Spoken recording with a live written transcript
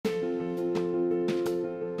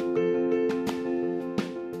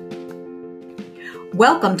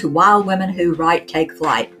Welcome to Wild Women Who Write Take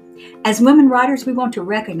Flight. As women writers, we want to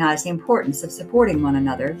recognize the importance of supporting one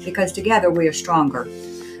another because together we are stronger.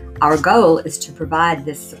 Our goal is to provide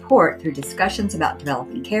this support through discussions about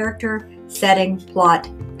developing character, setting, plot,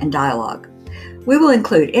 and dialogue. We will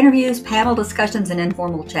include interviews, panel discussions, and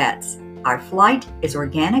informal chats. Our flight is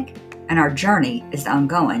organic and our journey is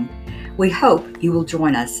ongoing. We hope you will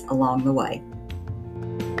join us along the way.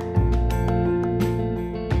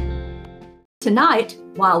 Tonight,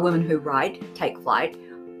 Wild Women Who Write Take Flight,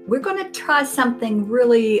 we're going to try something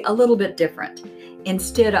really a little bit different.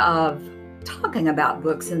 Instead of talking about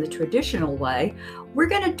books in the traditional way, we're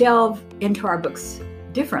going to delve into our books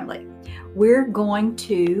differently. We're going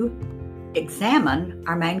to examine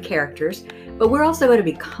our main characters, but we're also going to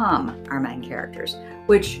become our main characters,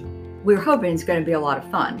 which we're hoping is going to be a lot of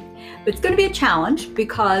fun. But it's going to be a challenge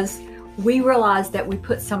because we realize that we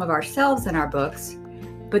put some of ourselves in our books,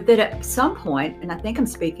 but that at some point, and I think I'm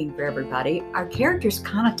speaking for everybody, our characters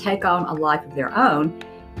kind of take on a life of their own,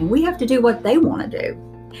 and we have to do what they want to do.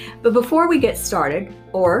 But before we get started,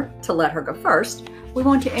 or to let her go first, we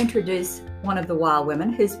want to introduce one of the Wild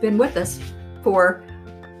Women who's been with us for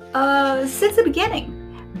since the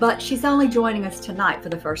beginning, but she's only joining us tonight for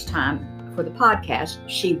the first time for the podcast.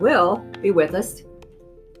 She will be with us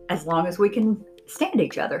as long as we can stand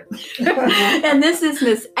each other. And this is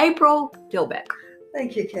Miss April Dilbeck.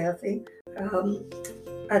 Thank you, Kathy.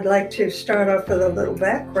 I'd like to start off with a little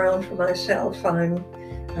background for myself. I'm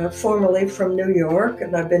formerly from New York,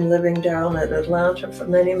 and I've been living down at Atlanta for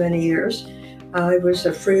many, many years. I was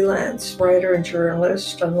a freelance writer and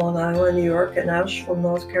journalist on Long Island, New York, and Asheville,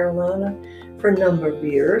 North Carolina for a number of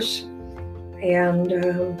years. And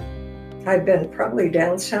I've been probably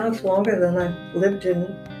down south longer than I've lived in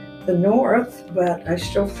the north, but I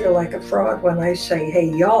still feel like a fraud when I say,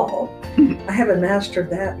 hey, y'all. I haven't mastered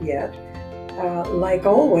that yet. Like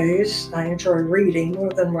always, I enjoy reading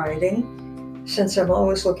more than writing, since I'm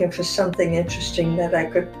always looking for something interesting that I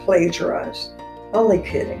could plagiarize. Only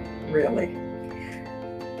kidding, really.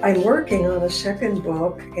 I'm working on a second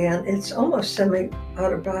book, and it's almost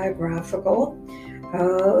semi-autobiographical.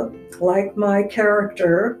 Like my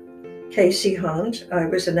character, Casey Hunt, I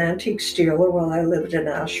was an antique stealer while I lived in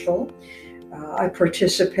Asheville. I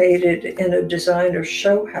participated in a designer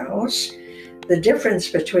show house. The difference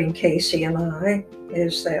between Casey and I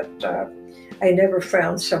is that I never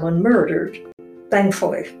found someone murdered,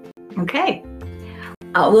 thankfully. Okay.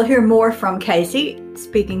 We'll hear more from Casey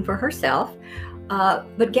speaking for herself.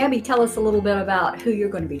 But Gabby, tell us a little bit about who you're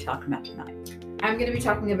going to be talking about tonight. I'm going to be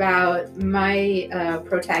talking about my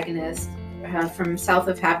protagonist from South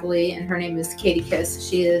of Happily, and her name is Katie Kiss.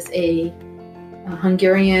 She is a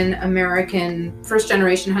Hungarian-American,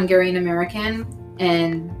 first-generation Hungarian-American,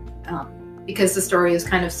 and because the story is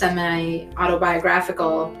kind of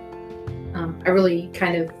semi-autobiographical, I really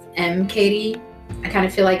kind of am Katie. I kind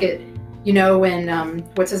of feel like it, you know, when,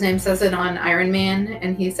 what's his name says it on Iron Man,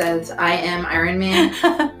 and he says, I am Iron Man,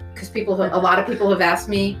 because a lot of people have asked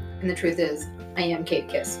me, and the truth is, I am Katie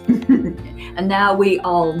Kiss. And now we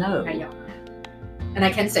all know. I know. And I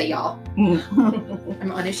can say y'all.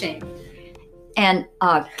 I'm unashamed. And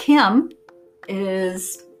Kim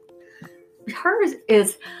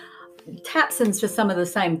taps into some of the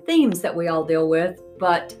same themes that we all deal with,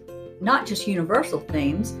 but not just universal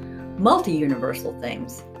themes, multi-universal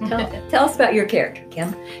themes. Tell us about your character,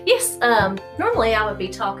 Kim. Yes, normally I would be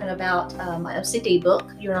talking about my OCD book.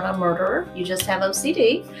 You're not a murderer, you just have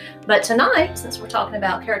OCD. But tonight, since we're talking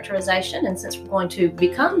about characterization and since we're going to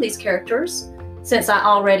become these characters, since I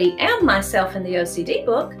already am myself in the OCD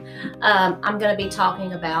book, I'm going to be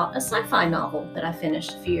talking about a sci-fi novel that I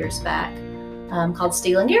finished a few years back called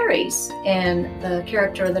Stealing Aries. And the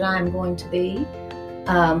character that I'm going to be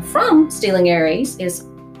from Stealing Aries is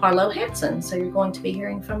Harlow Hansen. So you're going to be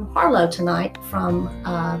hearing from Harlow tonight from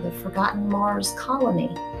the Forgotten Mars Colony.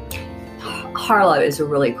 Harlow is a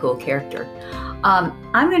really cool character.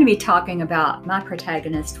 I'm going to be talking about my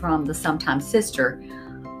protagonist from The Sometime Sister.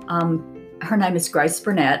 Her name is Grace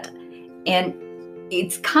Burnett, and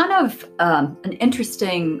it's kind of an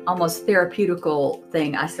interesting, almost therapeutical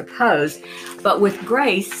thing, I suppose. But with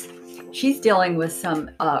Grace, she's dealing with some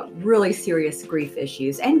really serious grief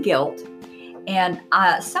issues and guilt. And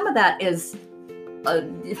some of that is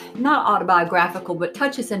not autobiographical, but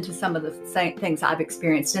touches into some of the same things I've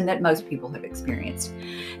experienced and that most people have experienced.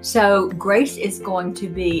 So Grace is going to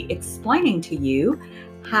be explaining to you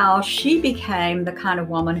how she became the kind of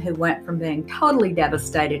woman who went from being totally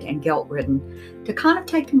devastated and guilt-ridden to kind of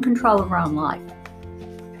taking control of her own life.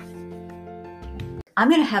 I'm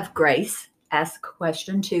going to have Grace ask a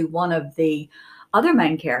question to one of the other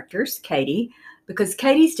main characters, Katie, because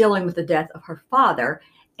Katie's dealing with the death of her father.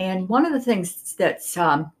 And one of the things that's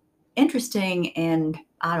interesting and,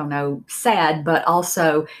 I don't know, sad, but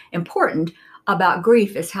also important about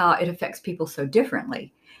grief is how it affects people so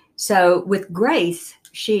differently. So with Grace,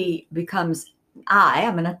 she becomes,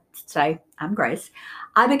 I'm going to say I'm Grace.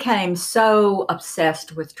 I became so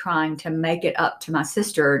obsessed with trying to make it up to my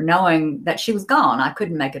sister, knowing that she was gone. I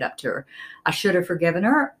couldn't make it up to her. I should have forgiven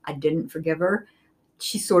her. I didn't forgive her.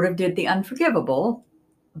 She sort of did the unforgivable,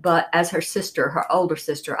 but as her sister, her older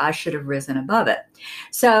sister, I should have risen above it.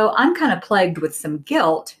 So I'm kind of plagued with some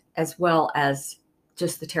guilt as well as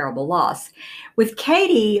just the terrible loss. With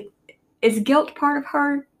Katie, is guilt part of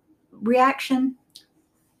her reaction?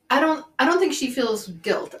 I don't think she feels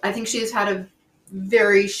guilt. I think she has had a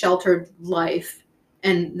very sheltered life,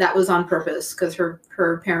 and that was on purpose because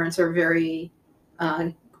her parents are very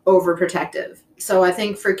overprotective. So I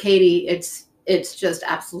think for Katie, it's just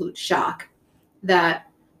absolute shock that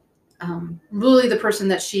really the person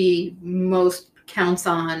that she most counts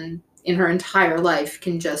on in her entire life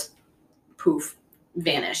can just poof,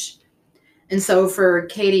 vanish. And so for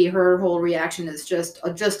Katie, her whole reaction is just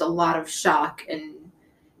a lot of shock, and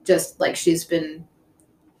just like she's been,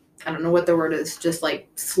 I don't know what the word is, just like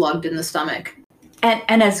slugged in the stomach.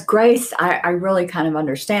 And as Grace, I really kind of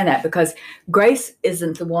understand that, because Grace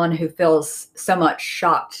isn't the one who feels so much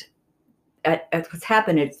shocked at what's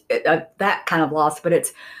happened. It's that kind of loss, but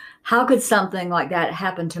it's, how could something like that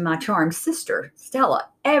happen to my charmed sister, Stella?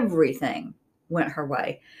 Everything went her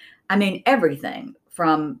way. I mean, everything,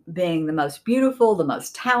 from being the most beautiful, the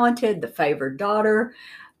most talented, the favored daughter,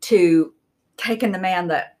 to taking the man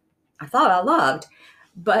that I thought I loved,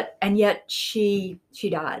 and yet she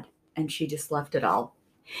died, and she just left it all.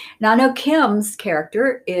 Now I know Kim's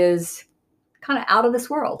character is kind of out of this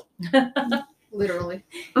world. Literally.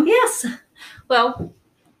 Yes. Well,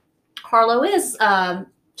 Harlow is,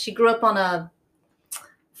 she grew up on a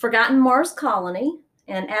forgotten Mars colony.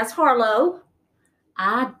 And as Harlow,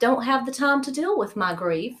 I don't have the time to deal with my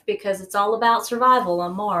grief because it's all about survival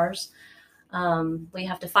on Mars. We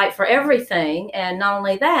have to fight for everything. And not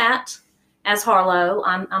only that, as Harlow,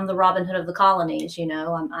 I'm the Robin Hood of the colonies. You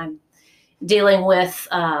know, I'm dealing with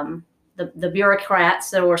the bureaucrats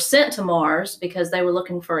that were sent to Mars because they were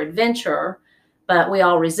looking for adventure, but we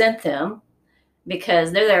all resent them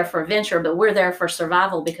because they're there for adventure, but we're there for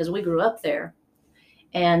survival because we grew up there.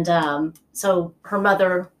 And so her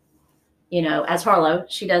mother, you know, as Harlow,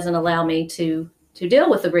 she doesn't allow me to deal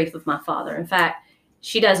with the grief of my father. In fact,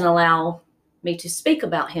 she doesn't allow me to speak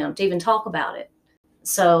about him, to even talk about it.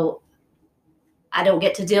 So I don't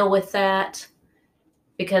get to deal with that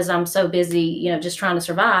because I'm so busy, you know, just trying to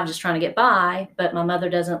survive, just trying to get by. But my mother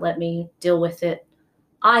doesn't let me deal with it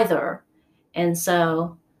either. And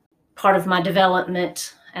so part of my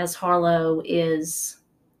development as Harlow is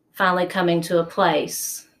finally coming to a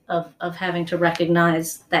place of having to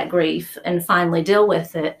recognize that grief and finally deal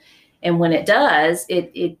with it. And when it does,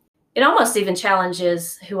 it almost even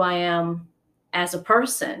challenges who I am as a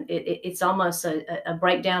person. It's almost a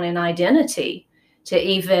breakdown in identity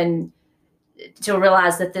to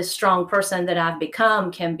realize that this strong person that I've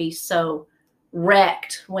become can be so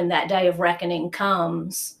wrecked when that day of reckoning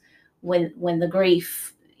comes, when the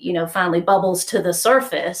grief, you know, finally bubbles to the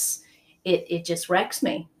surface. It just wrecks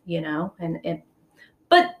me, you know,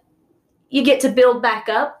 but you get to build back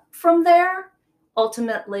up from there,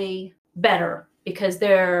 ultimately better, because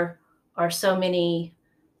there are so many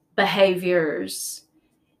behaviors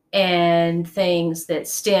and things that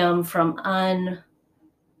stem from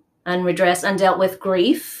unredressed, undealt with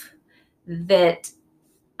grief that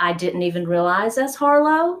I didn't even realize as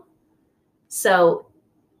Harlow. So,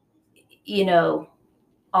 you know,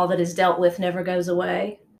 all that is dealt with never goes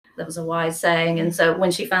away. That was a wise saying. And so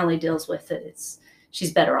when she finally deals with it,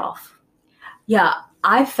 she's better off. Yeah,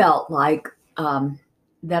 I felt like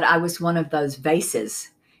that I was one of those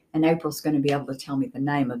vases, and April's going to be able to tell me the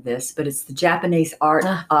name of this, but it's the Japanese art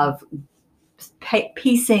of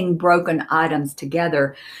piecing broken items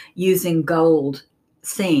together using gold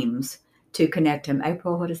seams to connect them.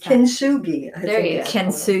 April, what is that? Kintsugi. There you go.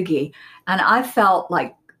 Kintsugi. And I felt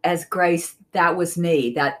like, as Grace, that was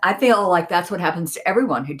me. That I feel like that's what happens to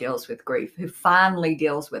everyone who deals with grief, who finally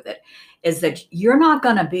deals with it, is that you're not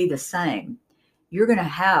going to be the same. You're going to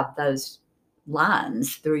have those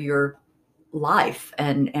lines through your life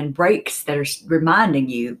and breaks that are reminding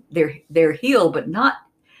you they're healed, but not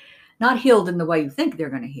healed in the way you think they're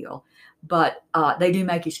going to heal, but they do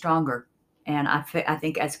make you stronger. And I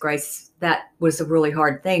think as Grace, that was a really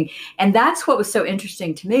hard thing. And that's what was so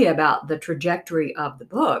interesting to me about the trajectory of the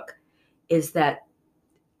book, is that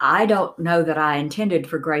I don't know that I intended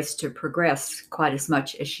for Grace to progress quite as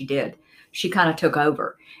much as she did. She kind of took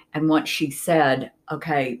over. And once she said,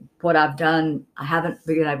 okay, what I've done, I haven't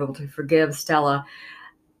been able to forgive Stella,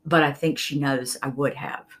 but I think she knows I would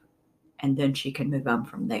have. And then she can move on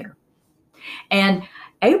from there. And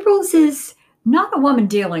April's is not a woman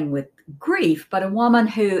dealing with grief, but a woman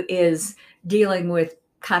who is dealing with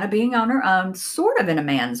kind of being on her own, sort of in a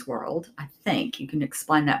man's world. I think you can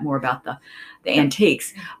explain that more about the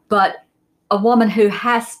antiques, but a woman who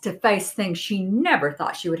has to face things she never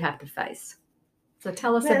thought she would have to face. So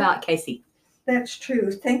tell us about Casey. That's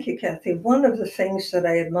true. Thank you, Kathy. One of the things that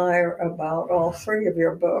I admire about all three of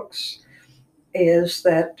your books is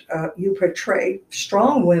that you portray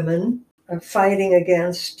strong women fighting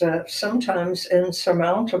against sometimes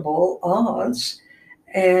insurmountable odds.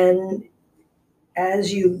 And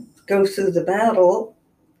as you go through the battle,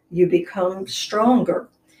 you become stronger.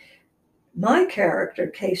 My character,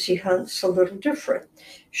 Casey Hunt's a little different.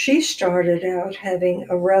 She started out having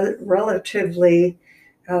a relatively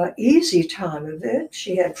easy time of it.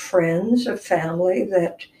 She had friends, a family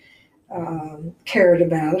that cared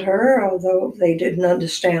about her, although they didn't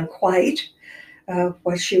understand quite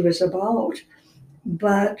what she was about.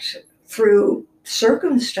 But through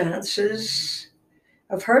circumstances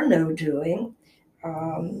of her no-doing,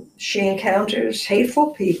 she encounters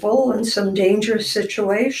hateful people and some dangerous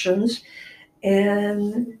situations,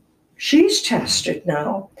 and she's tested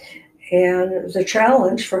now. And the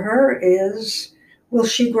challenge for her is, will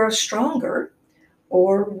she grow stronger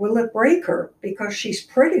or will it break her? Because she's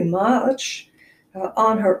pretty much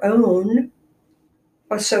on her own,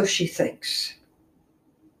 or so she thinks.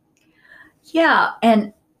 Yeah,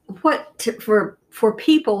 and for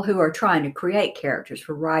people who are trying to create characters,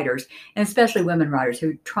 for writers, and especially women writers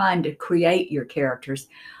who are trying to create your characters,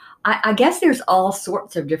 I guess there's all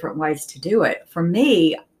sorts of different ways to do it. For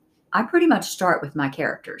me, I pretty much start with my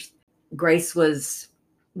characters. Grace was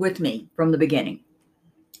with me from the beginning.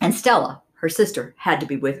 And Stella, her sister, had to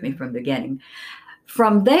be with me from the beginning.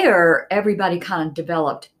 From there, everybody kind of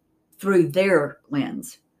developed through their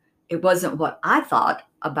lens. It wasn't what I thought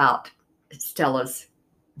about Stella's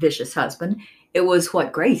vicious husband. It was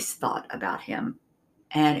what Grace thought about him.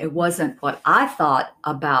 And it wasn't what I thought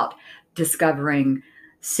about discovering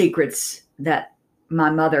secrets that my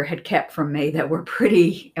mother had kept from me that were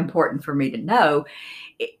pretty important for me to know.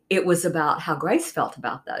 It was about how Grace felt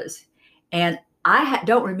about those. And I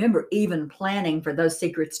don't remember even planning for those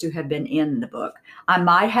secrets to have been in the book. I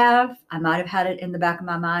might have had it in the back of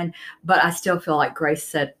my mind, but I still feel like Grace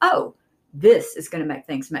said, oh, this is going to make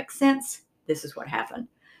things make sense. This is what happened.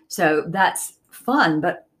 So that's fun,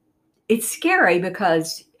 but it's scary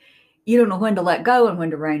because you don't know when to let go and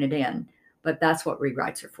when to rein it in. But that's what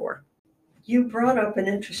rewrites are for. You brought up an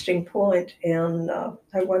interesting point, and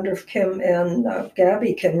I wonder if Kim and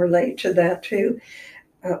Gabby can relate to that too.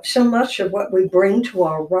 So much of what we bring to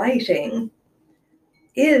our writing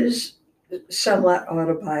is somewhat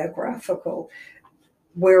autobiographical.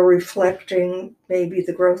 We're reflecting maybe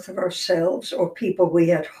the growth of ourselves or people we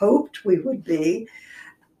had hoped we would be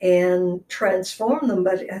and transform them.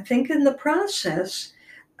 But I think in the process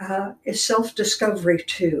is self-discovery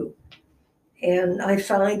too. And I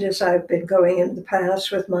find as I've been going in the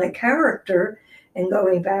past with my character and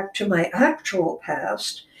going back to my actual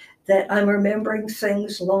past, that I'm remembering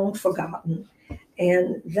things long forgotten.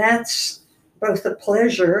 And that's both a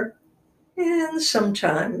pleasure and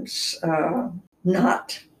sometimes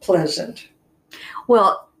not pleasant.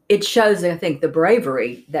 Well, it shows, I think, the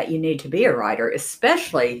bravery that you need to be a writer,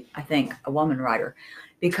 especially, I think, a woman writer,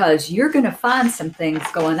 because you're going to find some things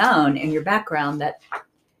going on in your background that,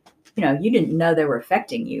 you didn't know they were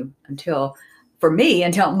affecting you until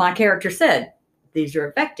my character said, these are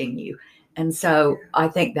affecting you. And so I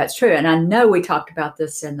think that's true. And I know we talked about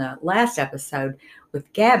this in the last episode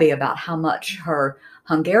with Gabby about how much her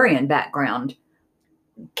Hungarian background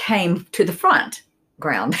came to the front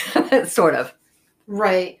ground, sort of.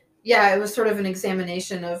 Right. Yeah, it was sort of an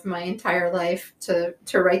examination of my entire life to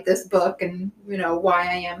write this book and, why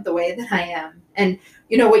I am the way that I am. And,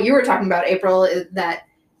 what you were talking about, April, is that,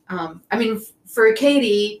 for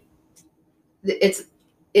Katie, it's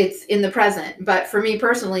in the present. But for me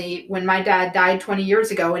personally, when my dad died 20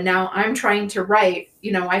 years ago and now I'm trying to write,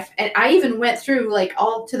 I even went through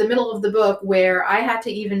all to the middle of the book where I had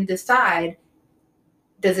to even decide,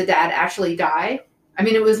 does a dad actually die?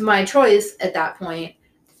 It was my choice at that point.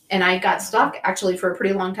 And I got stuck actually for a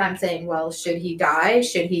pretty long time saying, well, should he die?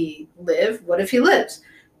 Should he live? What if he lives?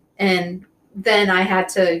 And then I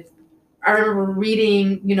remember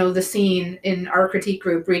reading, the scene in our critique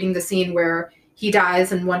group, reading the scene where he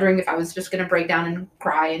dies and wondering if I was just going to break down and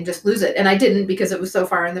cry and just lose it. And I didn't, because it was so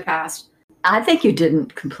far in the past. I think you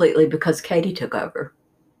didn't completely because Katie took over.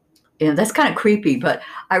 That's kind of creepy, but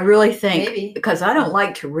I really think, Maybe. because I don't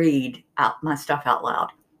like to read out my stuff out loud.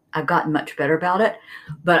 I've gotten much better about it.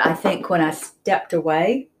 But I think when I stepped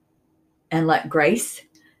away and let Grace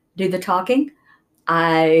do the talking,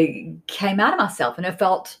 I came out of myself and it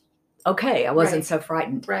felt okay. I wasn't Right. so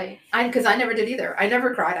frightened. Right. Because I never did either. I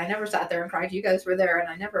never cried. I never sat there and cried. You guys were there, and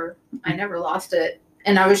I never lost it.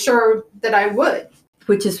 And I was sure that I would.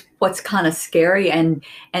 Which is what's kind of scary and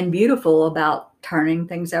beautiful about turning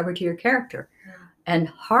things over to your character. And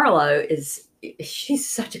Harlow she's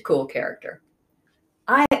such a cool character.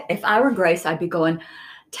 If I were Grace, I'd be going,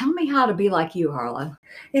 tell me how to be like you, Harlow.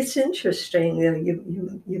 It's interesting that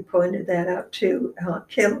you pointed that out too,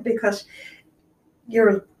 Kim, because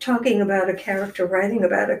you're talking about a character, writing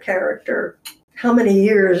about a character, how many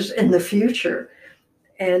years in the future,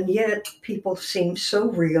 and yet people seem so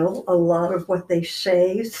real. A lot of what they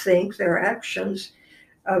say, think, their actions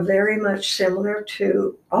are very much similar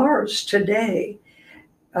to ours today.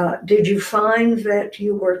 Did you find that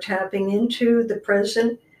you were tapping into the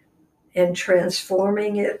present and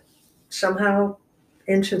transforming it somehow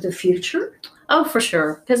into the future? Oh, for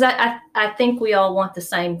sure. Because I think we all want the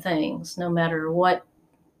same things, no matter what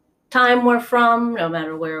time we're from, no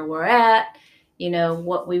matter where we're at.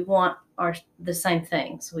 What we want are the same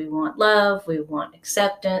things. We want love, we want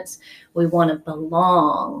acceptance, we want to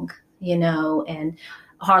belong, and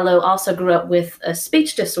Harlow also grew up with a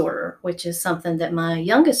speech disorder, which is something that my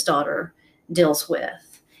youngest daughter deals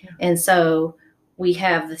with. Yeah. And so we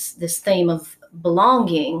have this theme of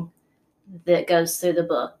belonging that goes through the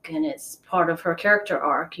book, and it's part of her character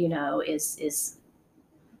arc, is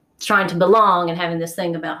trying to belong and having this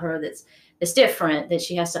thing about her that's different, that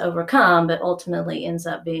she has to overcome, but ultimately ends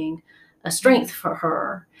up being a strength for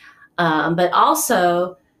her. But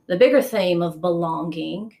also the bigger theme of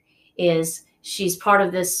belonging is she's part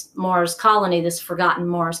of this Mars colony, this forgotten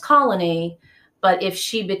Mars colony. But if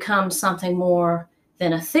she becomes something more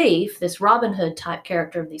than a thief, this Robin Hood type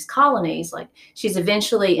character of these colonies, like she's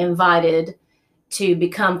eventually invited to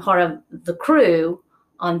become part of the crew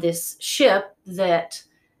on this ship that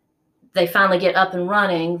they finally get up and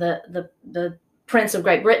running. The Prince of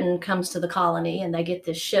Great Britain comes to the colony, and they get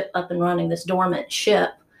this ship up and running, this dormant ship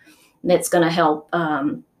that's going to help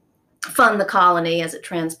fund the colony as it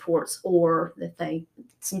transports ore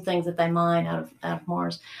some things that they mine out of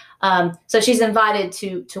Mars. So she's invited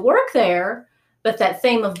to work there, but that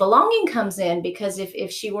theme of belonging comes in, because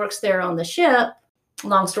if she works there on the ship,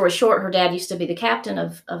 long story short, her dad used to be the captain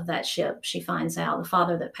of that ship. She finds out, the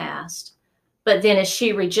father that passed. But then is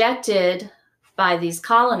she rejected by these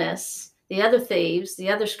colonists, the other thieves, the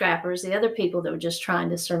other scrappers, the other people that were just trying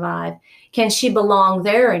to survive? Can she belong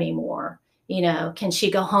there anymore? Can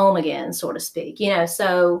she go home again, so to speak?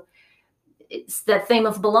 So it's that theme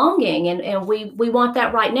of belonging. And we want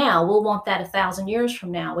that right now. We'll want that 1,000 years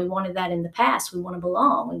from now. We wanted that in the past. We want to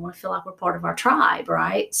belong. We want to feel like we're part of our tribe,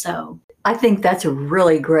 right? So I think that's a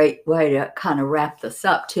really great way to kind of wrap this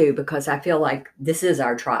up too, because I feel like this is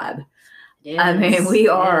our tribe. yes, I mean, we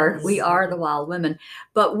are yes. the Wild Women,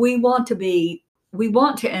 but we want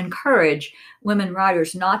to encourage women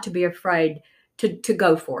writers not to be afraid to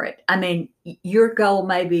go for it. I mean, your goal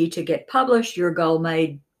may be to get published. Your goal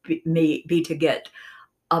may be to get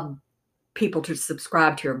people to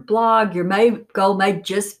subscribe to your blog. Your goal may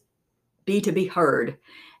just be to be heard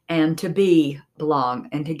and to belong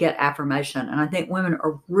and to get affirmation. And I think women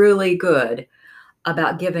are really good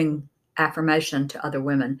about giving affirmation to other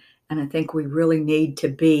women. And I think we really need to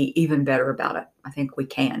be even better about it. I think we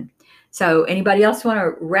can. So anybody else want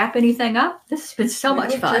to wrap anything up? This has been so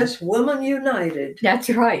much fun. Just women united. That's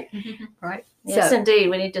right. Right. Yes, So- indeed.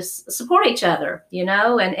 We need to support each other,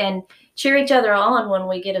 and cheer each other on when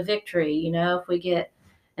we get a victory. If we get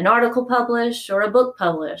an article published or a book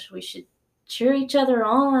published, we should cheer each other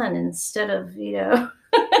on instead of, Yeah.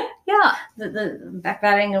 the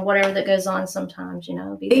backbiting or whatever that goes on sometimes, be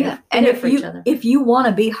there, Yeah. be And there for each other. if you want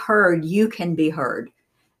to be heard, you can be heard,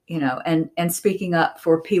 and speaking up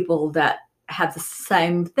for people that have the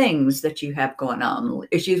same things that you have going on,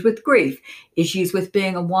 issues with grief, issues with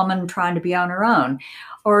being a woman trying to be on her own,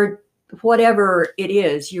 or whatever it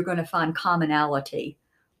is, you're going to find commonality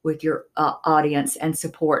with your audience and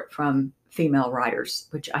support from female writers,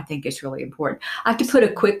 which I think is really important. I have to put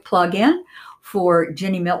a quick plug in for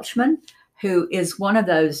Jenny Milchman, who is one of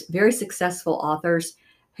those very successful authors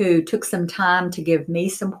who took some time to give me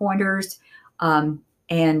some pointers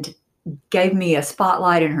and gave me a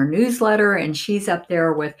spotlight in her newsletter. And she's up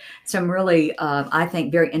there with some really, I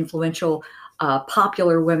think, very influential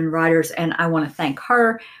popular women writers. And I want to thank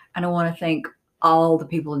her, and I want to thank all the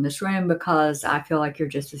people in this room, because I feel like you're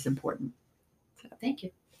just as important. Thank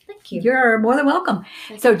you. Thank you. You're more than welcome.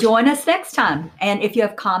 So join us next time. And if you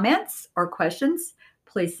have comments or questions,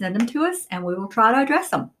 please send them to us and we will try to address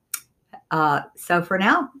them. So for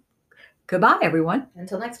now, goodbye, everyone.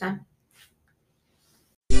 Until next time.